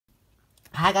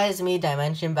Hi guys, it's me,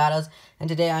 Dimension Battles, and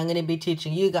today I'm going to be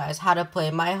teaching you guys how to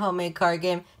play my homemade card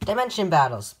game, Dimension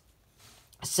Battles.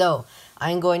 So,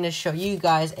 I'm going to show you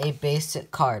guys a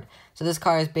basic card. So this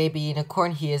card is Baby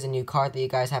Unicorn. He is a new card that you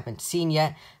guys haven't seen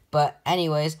yet. But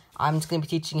anyways, I'm just going to be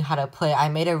teaching you how to play. I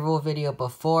made a rule video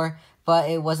before, but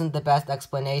it wasn't the best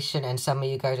explanation, and some of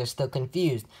you guys are still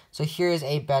confused. So here is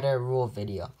a better rule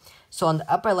video. So on the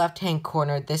upper left-hand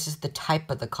corner, this is the type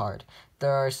of the card.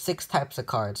 There are 6 types of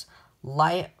cards.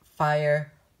 Light,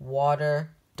 fire,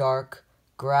 water, dark,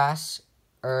 grass,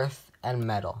 earth, and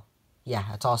metal. Yeah,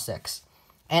 that's all 6.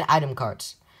 And item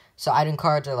cards. So item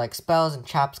cards are like spells and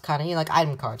traps, kind of, like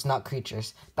item cards, not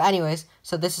creatures. But anyways,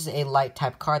 so this is a light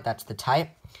type card, that's the type.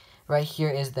 Right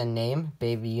here is the name,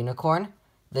 Baby Unicorn.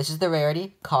 This is the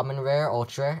rarity, common, rare,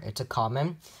 ultra, it's a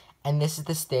common. And this is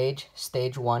the stage,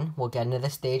 stage 1. We'll get into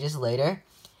the stages later.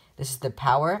 This is the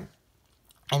power,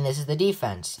 and this is the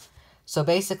defense. So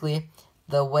basically,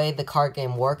 the way the card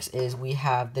game works is we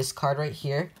have this card right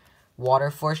here,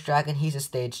 Water Force Dragon. He's a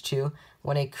stage 2.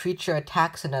 When a creature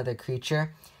attacks another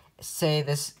creature, say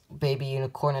this Baby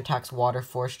Unicorn attacks Water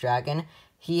Force Dragon,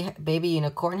 Baby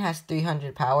Unicorn has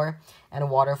 300 power, and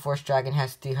Water Force Dragon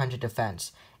has 300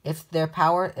 defense. If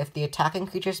the attacking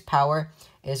creature's power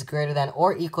is greater than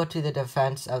or equal to the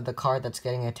defense of the card that's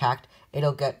getting attacked,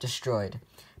 it'll get destroyed.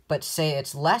 But say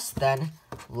it's less than,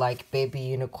 like Baby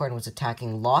Unicorn was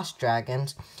attacking Lost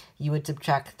Dragons, you would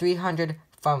subtract 300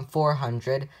 from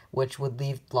 400, which would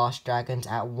leave Lost Dragons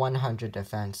at 100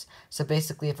 defense. So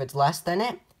basically, if it's less than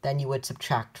it, then you would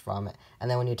subtract from it. And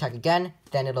then when you attack again,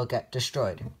 then it'll get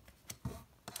destroyed.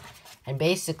 And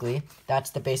basically, that's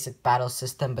the basic battle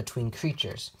system between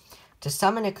creatures. To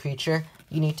summon a creature,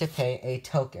 you need to pay a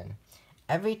token.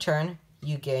 Every turn,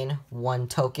 you gain 1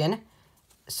 token.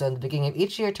 So in the beginning of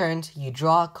each of your turns, you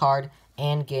draw a card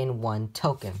and gain 1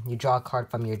 token. You draw a card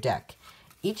from your deck.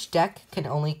 Each deck can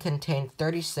only contain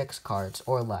 36 cards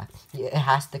or less. It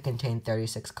has to contain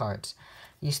 36 cards.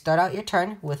 You start out your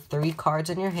turn with 3 cards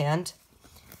in your hand,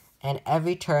 and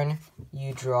every turn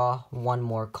you draw 1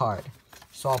 more card.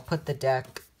 So I'll put the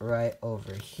deck right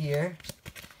over here,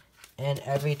 and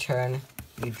every turn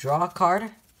you draw a card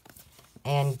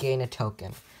and gain a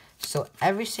token. So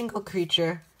every single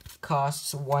creature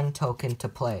costs 1 token to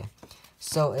play.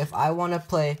 So if I want to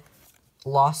play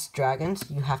Lost Dragons,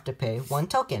 you have to pay 1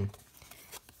 token.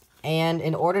 And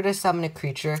in order to summon a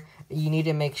creature, you need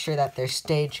to make sure that their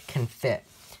stage can fit.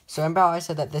 So remember how I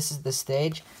said that this is the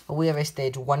stage? Well, we have a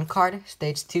stage 1 card,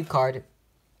 stage 2 card,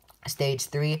 stage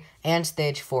 3, and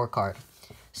stage 4 card.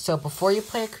 So before you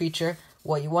play a creature,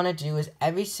 what you want to do is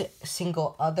every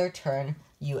single other turn,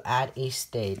 you add a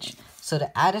stage. So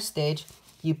to add a stage,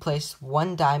 you place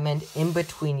 1 diamond in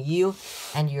between you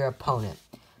and your opponent.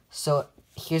 So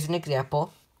here's an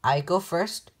example. I go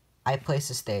first, I place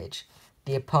a stage.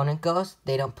 The opponent goes,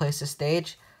 they don't place a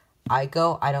stage. I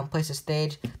go, I don't place a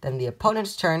stage. Then the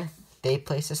opponent's turn, they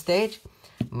place a stage.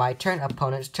 My turn,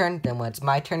 opponent's turn. Then when it's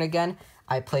my turn again,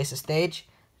 I place a stage.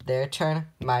 Their turn,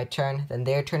 my turn, then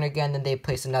their turn again, then they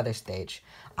place another stage.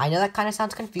 I know that kind of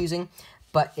sounds confusing,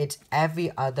 but it's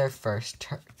every other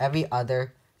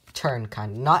turn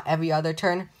kind of. Not every other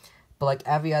turn, but like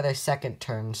every other second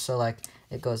turn. So like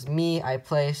it goes me, I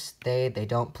place, they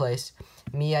don't place.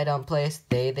 Me, I don't place,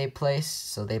 they place,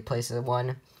 so they place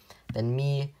 1. Then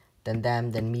me, then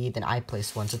them, then me, then I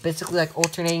place 1. So basically like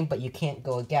alternating, but you can't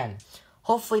go again.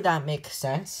 Hopefully that makes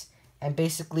sense. And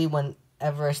basically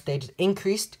whenever a stage is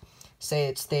increased, say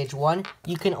it's stage 1,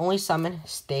 you can only summon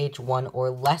stage 1 or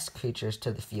less creatures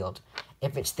to the field.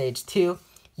 If it's stage 2,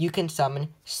 you can summon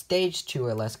stage 2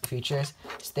 or less creatures,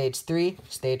 stage 3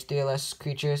 or less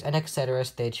creatures, and etc.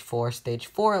 Stage 4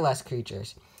 or less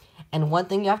creatures. And one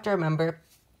thing you have to remember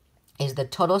is the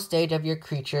total stage of your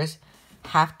creatures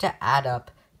have to add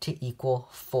up to equal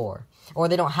 4. Or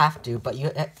they don't have to, but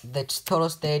the total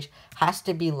stage has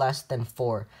to be less than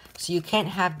 4. So you can't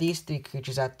have these 3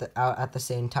 creatures out at the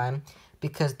same time,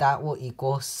 because that will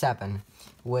equal 7.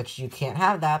 Which you can't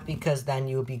have that, because then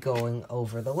you'll be going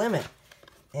over the limit.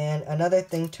 And another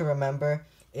thing to remember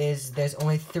is there's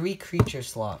only 3 creature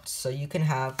slots. So you can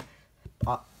have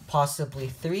possibly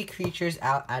 3 creatures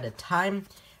out at a time.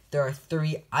 There are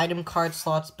 3 item card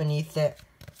slots beneath it,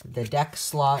 the deck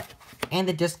slot, and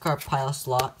the discard pile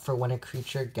slot for when a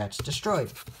creature gets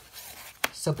destroyed.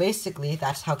 So basically,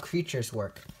 that's how creatures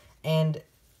work. And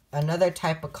another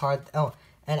type of card,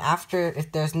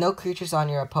 if there's no creatures on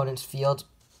your opponent's field,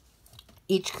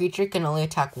 each creature can only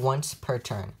attack once per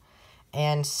turn.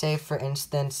 And say, for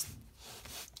instance,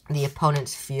 the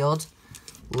opponent's field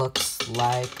looks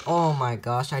like, oh my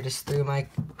gosh, I just threw my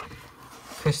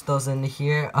crystals in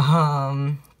here.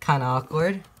 kind of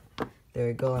awkward. There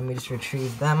we go. Let me just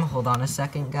retrieve them. Hold on a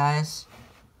second, guys.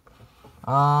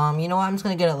 You know what? I'm just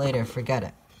going to get it later. Forget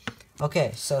it.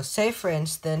 Okay, so say, for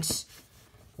instance,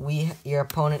 your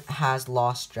opponent has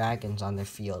Lost Dragons on their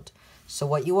field. So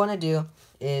what you want to do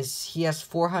is he has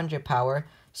 400 power.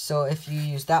 So if you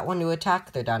use that one to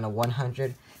attack, they're down to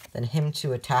 100. Then him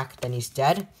to attack, then he's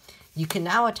dead. You can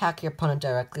now attack your opponent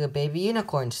directly with Baby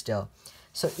Unicorn still.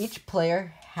 So each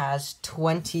player has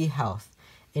 20 health,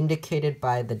 indicated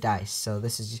by the dice. So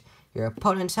this is your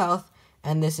opponent's health,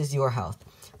 and this is your health.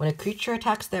 When a creature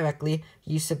attacks directly,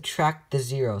 you subtract the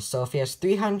 0. So if he has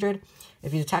 300,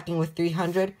 if he's attacking with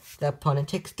 300, the opponent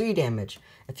takes 3 damage.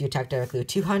 If you attack directly with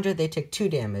 200, they take 2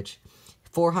 damage.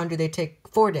 400, they take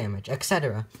 4 damage,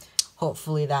 etc.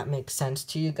 Hopefully that makes sense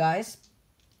to you guys.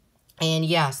 And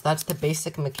yes, that's the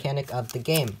basic mechanic of the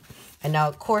game. And now,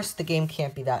 of course, the game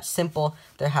can't be that simple.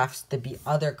 There has to be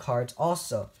other cards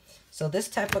also. So this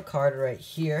type of card right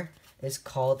here is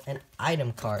called an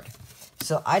item card.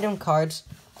 So item cards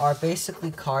are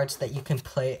basically cards that you can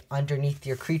play underneath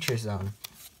your creature zone.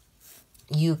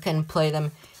 You can play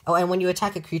them... Oh, and when you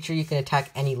attack a creature, you can attack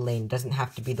any lane. It doesn't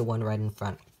have to be the one right in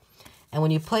front. And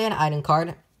when you play an item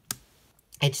card,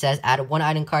 it says add 1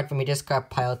 item card from your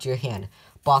discard pile to your hand.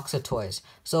 Box of toys.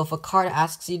 So if a card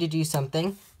asks you to do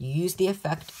something, you use the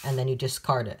effect and then you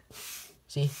discard it.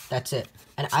 See, that's it.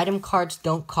 And item cards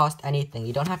don't cost anything.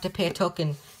 You don't have to pay a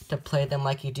token to play them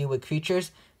like you do with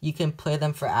creatures. You can play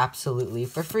them for absolutely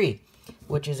for free,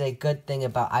 which is a good thing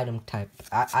about item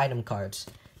cards.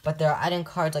 But there are item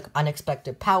cards like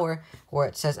Unexpected Power, where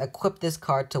it says equip this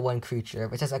card to 1 creature.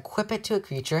 If it says equip it to a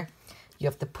creature, you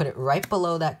have to put it right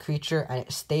below that creature and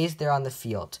it stays there on the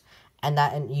field.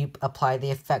 And you apply the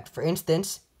effect. For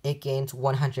instance, it gains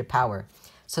 100 power.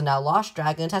 So now Lost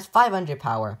Dragons has 500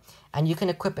 power. And you can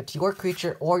equip it to your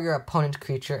creature or your opponent's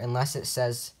creature unless it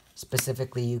says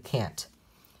specifically you can't.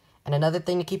 And another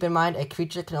thing to keep in mind, a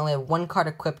creature can only have 1 card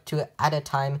equipped to it at a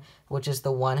time, which is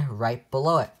the one right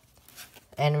below it.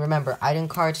 And remember, item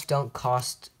cards don't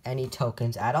cost any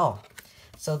tokens at all.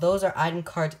 So those are item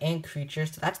cards and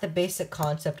creatures. So that's the basic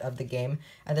concept of the game.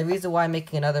 And the reason why I'm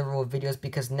making another rule video is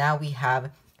because now we have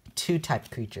 2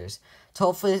 type creatures. So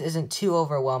hopefully this isn't too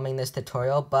overwhelming, this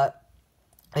tutorial, but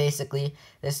basically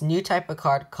this new type of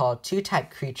card called 2 type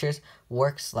creatures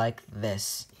works like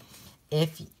this.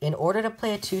 In order to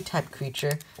play a 2 type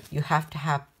creature, you have to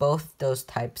have both those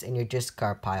types in your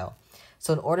discard pile.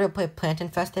 So in order to play Plant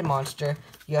Infested Monster,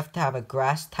 you have to have a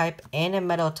grass type and a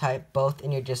metal type both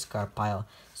in your discard pile.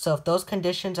 So if those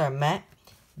conditions are met,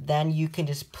 then you can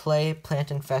just play Plant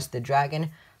Infested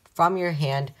Dragon from your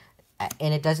hand,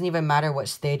 and it doesn't even matter what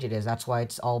stage it is. That's why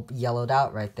it's all yellowed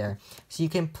out right there. So you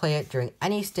can play it during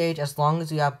any stage as long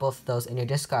as you have both of those in your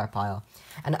discard pile.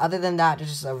 And other than that, there's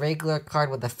just a regular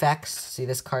card with effects. See,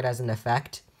 this card has an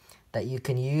effect that you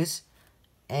can use.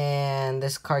 And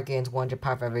this card gains 100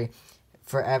 power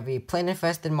for every Plant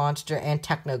Infested Monster and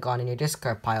Technogon in your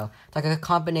discard pile. It's like a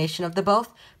combination of the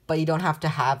both, but you don't have to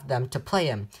have them to play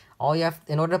them.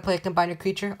 In order to play a combiner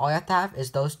creature, all you have to have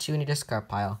is those 2 in your discard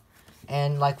pile.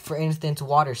 And like, for instance,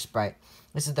 Water Sprite.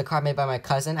 This is the card made by my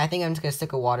cousin. I think I'm just going to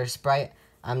stick a Water Sprite.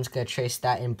 I'm just going to trace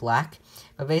that in black.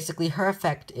 But basically, her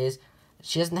effect is,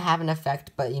 she doesn't have an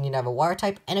effect, but you need to have a Water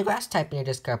type and a Grass type in your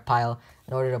discard pile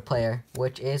in order to play her,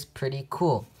 which is pretty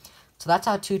cool. So that's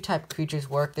how 2 type creatures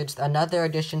work. There's another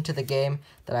addition to the game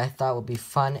that I thought would be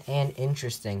fun and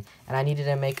interesting. And I needed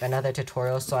to make another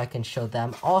tutorial so I can show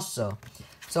them also.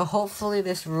 So hopefully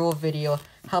this rule video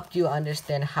helped you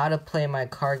understand how to play my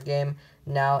card game.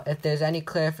 Now, if there's any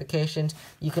clarifications,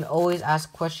 you can always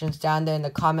ask questions down there in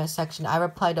the comment section. I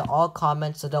reply to all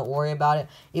comments, so don't worry about it.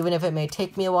 Even if it may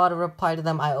take me a while to reply to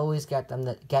them, I always get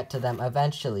to them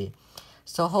eventually.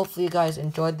 So hopefully you guys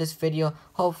enjoyed this video.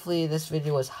 Hopefully this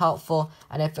video was helpful.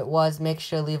 And if it was, make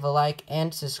sure to leave a like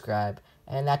and subscribe.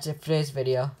 And that's it for today's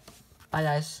video. Bye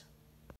guys.